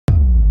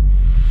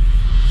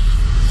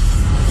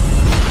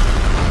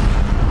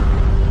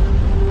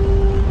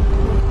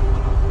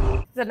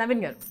Sir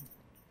Naveen గారు,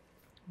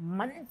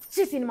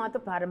 మంచి సినిమాతో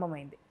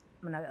ప్రారంభమైంది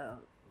మన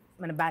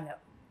మన బ్యానర్.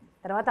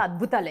 తర్వాత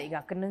అద్భుతాలే, ఇక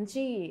అక్కడి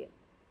నుంచి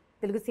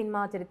తెలుగు సినిమా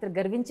చరిత్ర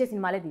గర్వించే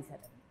సినిమాలే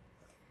తీశారు.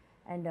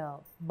 అండ్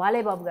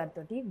బాలయ్య బాబు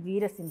గారితో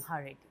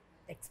వీరసింహారెడ్డి,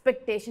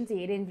 ఎక్స్పెక్టేషన్స్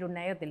ఏ రేంజ్లో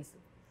ఉన్నాయో తెలుసు.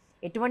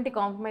 ఎటువంటి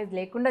కాంప్రమైజ్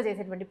లేకుండా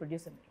చేసేటువంటి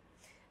ప్రొడ్యూసర్.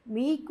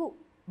 మీకు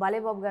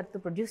బాలయ్య బాబు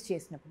గారితో ప్రొడ్యూస్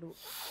చేసినప్పుడు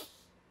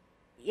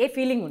ఏ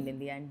ఫీలింగ్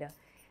ఉండింది అండ్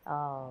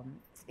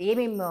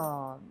ఏమేమి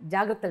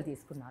జాగ్రత్తలు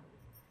తీసుకున్నారు?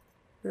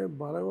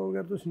 బాలయ్య బాబు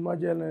గారితో సినిమా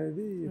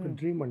చేయాలనేది ఒక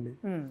డ్రీమ్ అండి.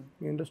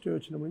 ఇండస్ట్రీ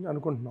వచ్చినప్పటి నుంచి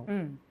అనుకుంటున్నాం,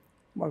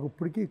 మాకు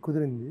ఇప్పటికీ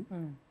కుదిరింది.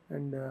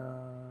 అండ్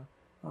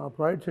ఆ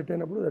ప్రాజెక్ట్ సెట్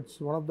అయినప్పుడు that's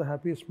one of the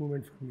happiest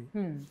moments for me.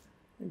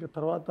 ఇంకా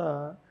తర్వాత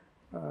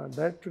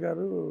డైరెక్టర్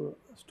గారు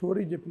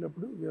స్టోరీ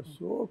చెప్పినప్పుడు వీఆర్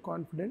సో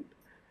కాన్ఫిడెంట్,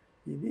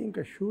 ఇది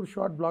ఇంకా షూర్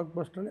షాట్ బ్లాక్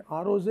బస్టర్ అని ఆ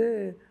రోజే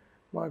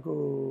మాకు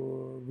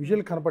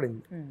విజువల్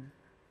కనపడింది.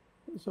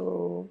 సో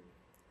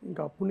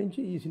ఇంకా అప్పటి నుంచి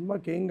ఈ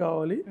సినిమాకి ఏం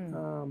కావాలి,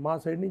 మా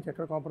సైడ్ నుంచి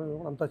ఎక్కడ కాంప్రమైజ్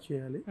అవ్వకుండా అంతా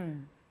చేయాలి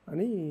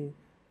అని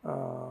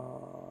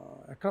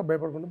ఎక్కడ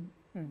భయపడకుండా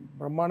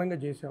బ్రహ్మాండంగా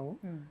చేసాము.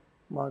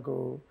 మాకు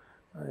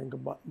ఇంకా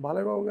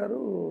బాలయ్య బాబు గారు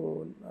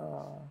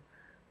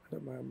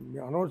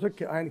అనవసర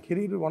ఆయన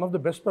career one of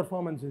the best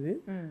performance ఇది.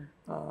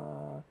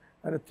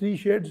 ఆయన 3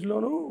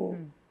 షేడ్స్లోనూ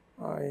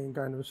ఇంకా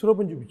ఆయన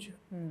విశ్వరూపం చూపించారు.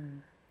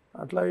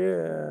 అట్లాగే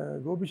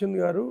గోపిచంద్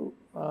గారు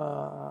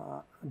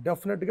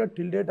డెఫినెట్గా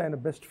టిల్ డేట్ ఆయన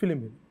బెస్ట్ ఫిలిం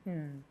ఇది,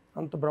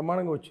 అంత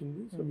బ్రహ్మాండంగా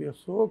వచ్చింది. So we are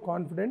so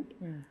confident.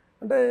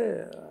 అంటే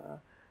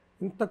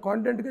ఇంత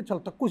కాన్ఫిడెంట్గా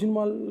చాలా తక్కువ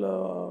సినిమాల్లో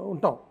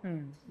ఉంటాం,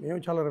 మేము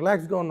చాలా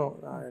రిలాక్స్గా ఉన్నాం.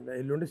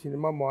 ఎల్లుండి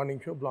cinema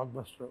morning show block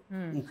buster,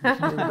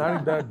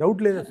 దానికి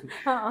డౌట్ లేదు అసలు.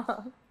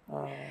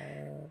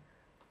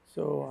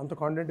 సో అంత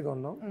కాన్ఫిడెంట్గా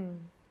ఉన్నాం.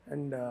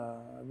 And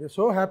we are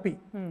so happy.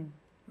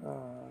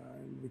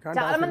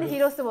 చాలా మంది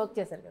హీరోస్తో వర్క్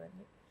చేశారు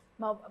కదండి,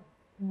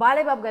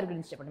 బాలయ్య బాబు గారి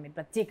గురించి చెప్పండి మీరు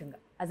ప్రత్యేకంగా.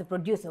 As a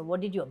producer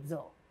what did you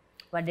observe?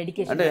 What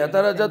dedication? అంటే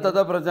యథారాజా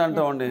తథా ప్రజ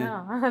అంటామండి.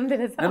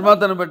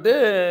 నిర్మాతను బట్టి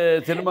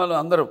సినిమాలు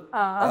అందరూ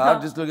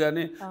ఆర్టిస్టులు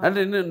కానీ, అంటే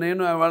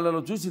నేను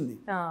వాళ్ళలో చూసింది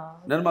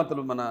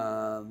నిర్మాతలు, మన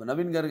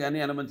నవీన్ గారు కానీ,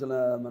 అనమంచల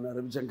మన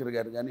రవిశంకర్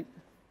గారు కానీ,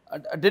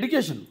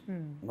 డెడికేషన్,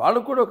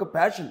 వాళ్ళకు కూడా ఒక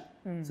ప్యాషన్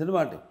సినిమా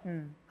అంటే.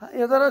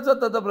 యథారాజా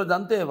తథా ప్రజ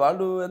అంతే,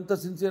 వాళ్ళు ఎంత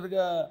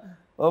సిన్సియర్గా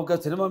ఒక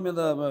సినిమా మీద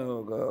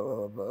ఒక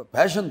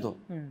ప్యాషన్తో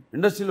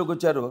ఇండస్ట్రీలోకి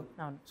వచ్చారు.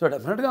 సో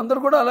డెఫినెట్గా అందరూ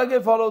కూడా అలాగే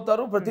ఫాలో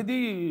అవుతారు. ప్రతిదీ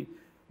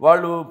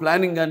వాళ్ళు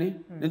ప్లానింగ్ కానీ,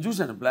 నేను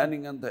చూశాను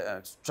ప్లానింగ్ అంత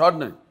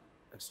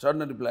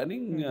ఎక్స్ట్రాడినరీ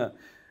ప్లానింగ్.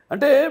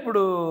 అంటే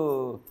ఇప్పుడు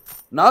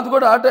నాది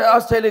కూడా ఆ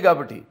స్టైలే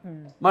కాబట్టి,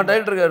 మా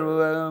డైరెక్టర్ గారు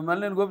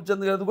మల్లేని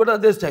గోపిచంద్ గారు కూడా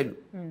అదే స్టైల్,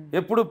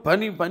 ఎప్పుడు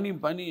పని పని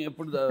పని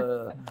ఎప్పుడు.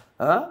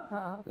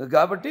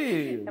 కాబట్టి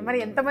మరి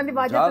ఎంతమంది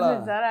బాధ్యత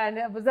సార్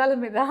ఆయన భుజాల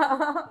మీద?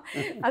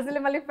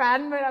 అసలు మళ్ళీ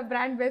ఫ్యాన్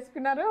బ్రాండ్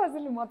వేసుకున్నారు,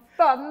 అసలు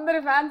మొత్తం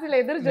అందరి ఫ్యాన్స్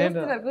ఎదురు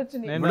చూస్తున్నారు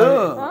కూర్చుని.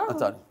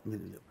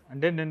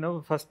 అంటే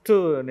ఫస్ట్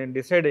నేను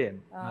డిసైడ్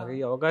అయ్యాను, నాకు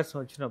ఈ అవకాశం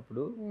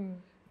వచ్చినప్పుడు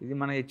ఇది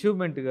మన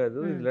అచీవ్మెంట్ కాదు,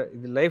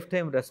 ఇది లైఫ్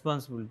టైం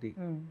రెస్పాన్సిబిలిటీ.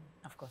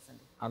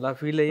 అలా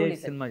ఫీల్ అయ్యే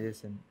సినిమా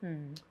చేశాను.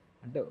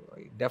 అంటే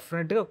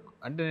డెఫినెట్గా,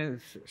 అంటే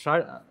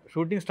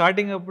షూటింగ్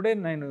స్టార్టింగ్ అప్పుడే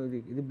నేను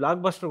ఇది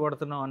బ్లాక్ బస్టర్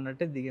కొడుతున్నాం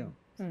అన్నట్టే దిగాం.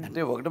 అంటే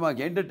ఒకటి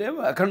మాకేంటంటే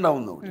అఖండ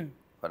ఉంది ఒకటి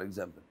ఫర్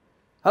ఎగ్జాంపుల్.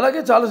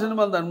 అలాగే చాలా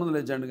సినిమాలు దాని ముందు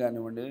లెజెండ్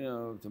కానివ్వండి,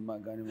 సినిమా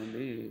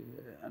కానివ్వండి,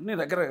 అన్ని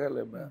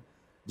రకరకాల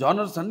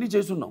జానర్స్ అన్నీ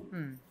చేస్తున్నాం.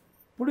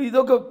 ఇప్పుడు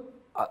ఇదొక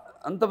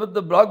అంత పెద్ద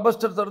బ్లాక్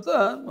బస్టర్ తర్వాత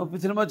ఒక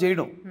సినిమా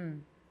చేయడం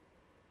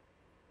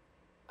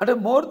అంటే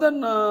మోర్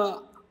దెన్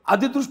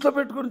అది దృష్టిలో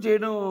పెట్టుకుని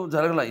చేయడం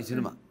జరగల ఈ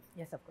సినిమా.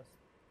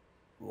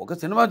 ఒక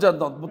సినిమా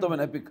చేద్దాం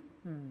అద్భుతమైన ఎపిక్,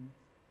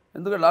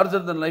 ఎందుకంటే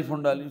లార్జర్ దెన్ లైఫ్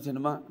ఉండాలి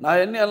సినిమా. నా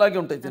అన్నీ అలాగే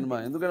ఉంటాయి సినిమా,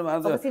 ఎందుకంటే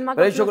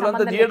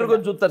ప్రేక్షకులంతా థియేటర్కి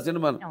వచ్చి చూస్తారు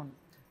సినిమాని.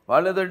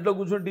 వాళ్ళు ఏదో ఇంట్లో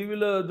కూర్చొని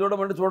టీవీలో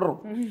చూడమంటే చూడరు,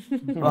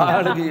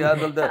 వాళ్ళకి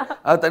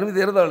ఆ తనివి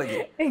తీరదు వాళ్ళకి.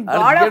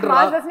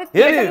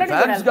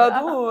 ఫ్యాన్స్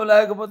కాదు,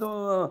 లేకపోతే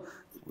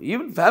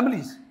ఈవెన్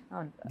ఫ్యామిలీస్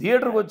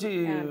థియేటర్కి వచ్చి,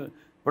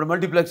 ఇప్పుడు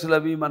మల్టీప్లెక్స్లు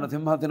అవి మన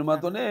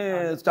సినిమాతోనే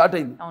స్టార్ట్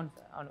అయింది.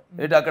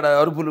 ఏంటి అక్కడ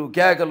అరుపులు,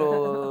 కేకలు,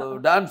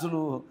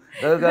 డాన్సులు,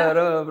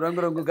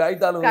 రంగురంగు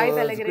కాగితాలు,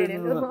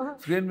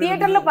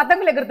 థియేటర్లో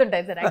పతంగులు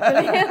ఎగురుతుంటాయి సార్.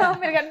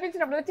 మీరు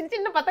కనిపించినప్పుడు చిన్న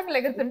చిన్న పతంగులు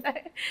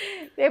ఎగురుతుంటాయి.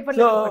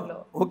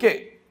 ఓకే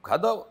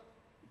కథ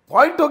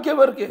పాయింట్ ఓకే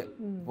వరకే,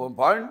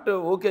 పాయింట్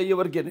ఓకే అయ్యే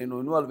వరకే నేను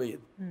ఇన్వాల్వ్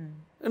అయ్యేది.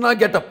 నా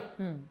గెటప్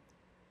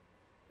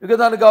ఇక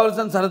దానికి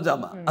కావాల్సిన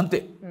సరజామా అంతే.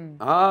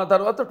 ఆ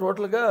తర్వాత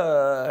టోటల్గా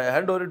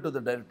hand over to the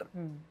director.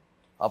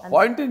 ఆ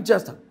పాయింట్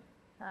ఇచ్చేస్తాను.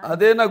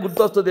 అదే నాకు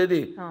గుర్తొస్తుంది, ఏది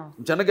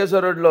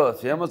చెన్నకేశ్వరరెడ్డిలో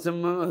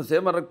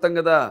సేమ రక్తం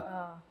కదా,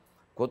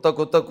 కొత్త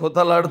కొత్త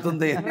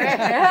కొత్తలాడుతుంది.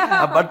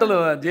 ఆ బట్టలు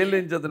జైలు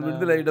నుంచి అతను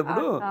విడుదల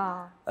అయ్యేటప్పుడు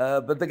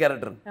పెద్ద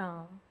క్యారెక్టర్,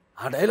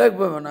 ఆ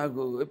డైలాగ్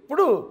నాకు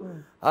ఎప్పుడు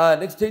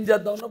నెక్స్ట్ ఏం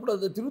చేద్దాం ఉన్నప్పుడు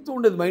అది తిరుగుతూ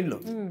ఉండేది మైండ్లో.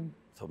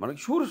 సో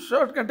మనకి షూర్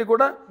షాట్ కంటే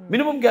కూడా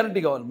మినిమం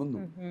గ్యారంటీ కావాలి ముందు.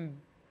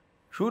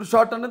 షూర్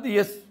షాట్ అన్నది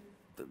ఎస్,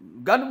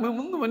 కానీ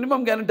ముందు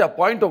మినిమం గ్యారంటీ ఆ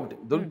పాయింట్ ఒకటి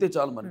దొరికితే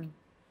చాలు మనకి.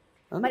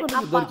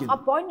 ఆ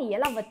పాయింట్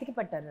ఎలా వెతికి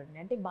పట్టారు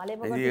అంటే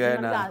బాలయ్య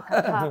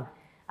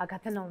ఆ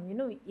కథనం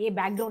ఏ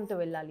బ్యాక్గ్రౌండ్ తో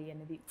వెళ్ళాలి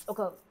అనేది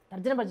ఒక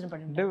తర్జన భర్జన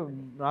పడి. అంటే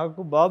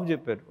నాకు బాబు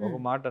చెప్పారు ఒక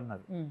మాట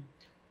అన్నారు,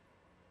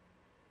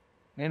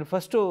 నేను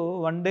ఫస్ట్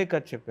 1 డే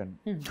కథ చెప్పాను.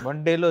 1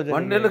 డేలో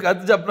 1 డేలో కథ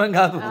చెప్పడం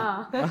కాదు,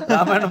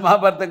 రామాయణ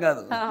మహాభారతం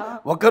కాదు,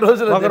 ఒక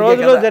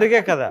రోజులో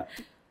జరిగే కథ.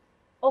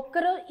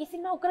 ఈ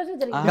సినిమా ఒక్క రోజు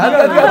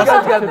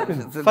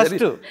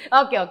ఫస్ట్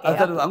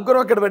అసలు అంకురం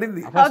అక్కడ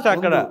పడింది. ఫస్ట్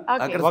అక్కడ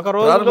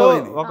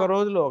ఒక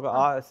రోజులో ఒక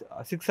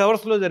 6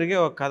 hours లో జరిగే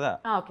ఒక కథ.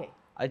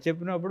 అది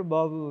చెప్పినప్పుడు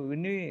బాబు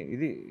విని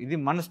ఇది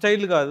మన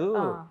స్టైల్ కాదు,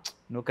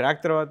 నువ్వు క్రాక్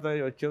తర్వాత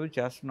వచ్చావు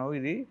చేస్తున్నావు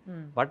ఇది,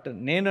 బట్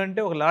నేను అంటే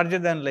ఒక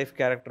లార్జర్ దాన్ లైఫ్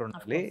క్యారెక్టర్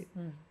ఉండాలి.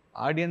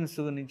 ఆడియన్స్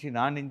నుంచి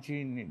నా నుంచి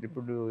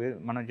ఇప్పుడు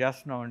మనం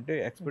చేస్తున్నాం అంటే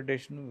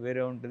ఎక్స్పెక్టేషన్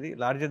వేరే ఉంటుంది,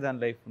 లార్జర్ దాన్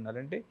లైఫ్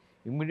ఉండాలంటే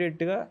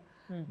ఇమ్మీడియట్గా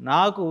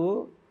నాకు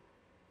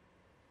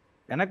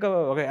వెనక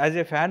ఒక యాజ్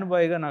ఏ ఫ్యాన్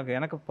బాయ్గా నాకు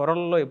వెనక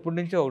పొరల్లో ఎప్పటి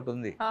నుంచో ఒకటి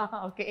ఉంది,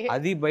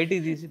 అది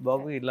బయటికి తీసి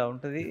బాబు ఇలా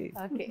ఉంటుంది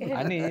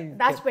అని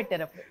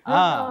దాచిపెట్టారు.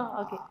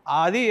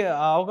 అది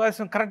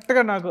అవకాశం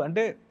కరెక్ట్గా నాకు,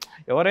 అంటే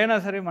ఎవరైనా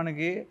సరే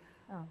మనకి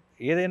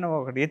ఏదైనా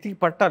ఒకటి ఎతికి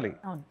పట్టాలి,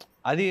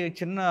 అది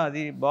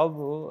అది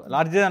బాబు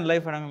లార్జర్ దాన్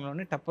లైఫ్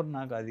అనగానే టప్పర్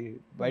నాకు అది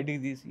బయటికి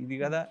తీసి ఇది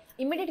కదా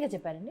ఇమ్మీడియట్గా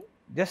చెప్పారండి.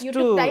 జస్ట్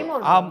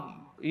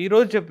ఈ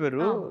రోజు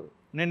చెప్పారు,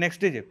 నేను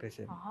నెక్స్ట్ డే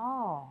చెప్పేసాను.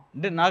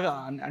 అంటే నాకు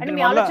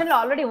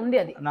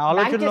నా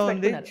ఆలోచనలో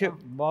ఉంది.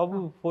 బాబు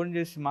ఫోన్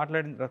చేసి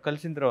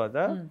కలిసిన తర్వాత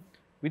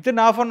విత్ ఇన్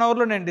 ½ an hour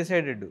నేను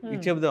డిసైడెడ్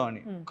ఇది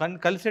చెబుదామని, కానీ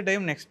కలిసే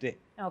టైం నెక్స్ట్ డే.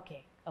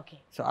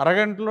 సో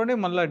అరగంటలోనే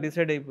మళ్ళీ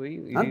డిసైడ్ అయిపోయి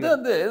అంతే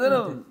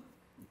ఏదైనా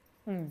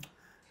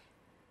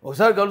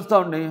ఒకసారి కలుస్తా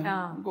ఉండి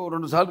ఇంకో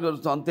 2 సార్లు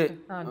కలుస్తాం అంతే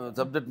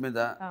సబ్జెక్ట్ మీద.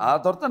 ఆ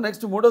తర్వాత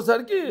నెక్స్ట్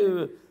 3వసారికి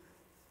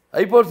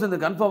అయిపోవాల్సింది,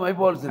 కన్ఫర్మ్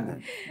అయిపోవాల్సింది.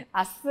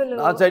 అసలు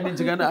ఆ సైడ్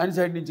నుంచి కానీ ఆయన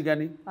సైడ్ నుంచి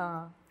కానీ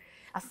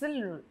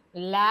అసలు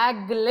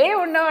లాగ్లే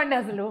ఉండవండి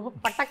అసలు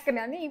పటక్కని.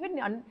 అని ఈవెన్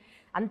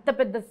అంత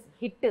పెద్ద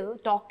హిట్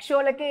టాక్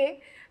షోలకే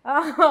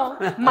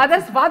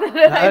మదర్స్ ఫాదర్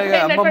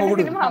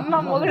అమ్మ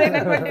మొగుడు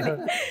అయినటువంటిది,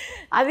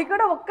 అది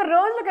కూడా ఒక్క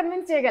రోజులో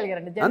కన్విన్స్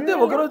చేయగలిగారండి.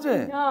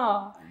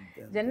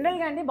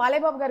 జనరల్గా అండి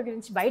బాలయ్య బాబు గారి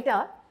గురించి బయట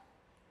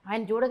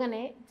ఆయన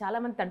చూడగానే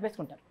చాలామంది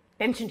తడిపేసుకుంటారు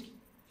టెన్షన్కి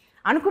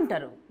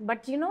అనుకుంటారు,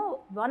 but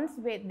once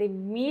they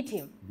meet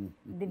him,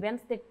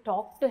 once they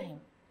talk to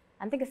him,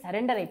 అంతే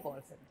సరెండర్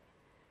అయిపోవాల్సింది.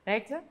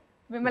 Right sir?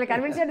 మిమ్మల్ని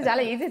కన్విన్స్ చేయడం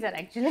చాలా ఈజీ సార్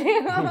యాక్చువల్లీ.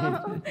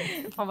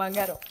 మా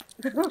బంగారు.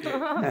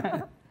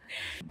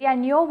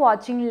 And you're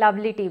watching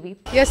Lovely TV.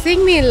 You're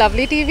seeing me in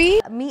Lovely TV.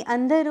 మీ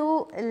అందరూ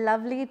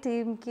లవ్లీ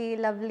టీమ్కి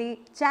లవ్లీ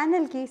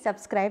ఛానల్కి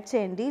సబ్స్క్రైబ్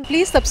చేయండి.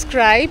 Please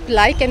subscribe,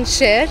 like and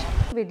share.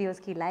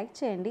 వీడియోస్కి లైక్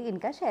చేయండి,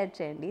 ఇంకా షేర్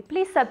చేయండి.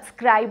 Please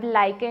subscribe,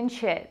 like and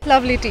share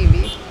Lovely TV.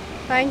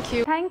 Thank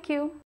you. Thank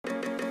you.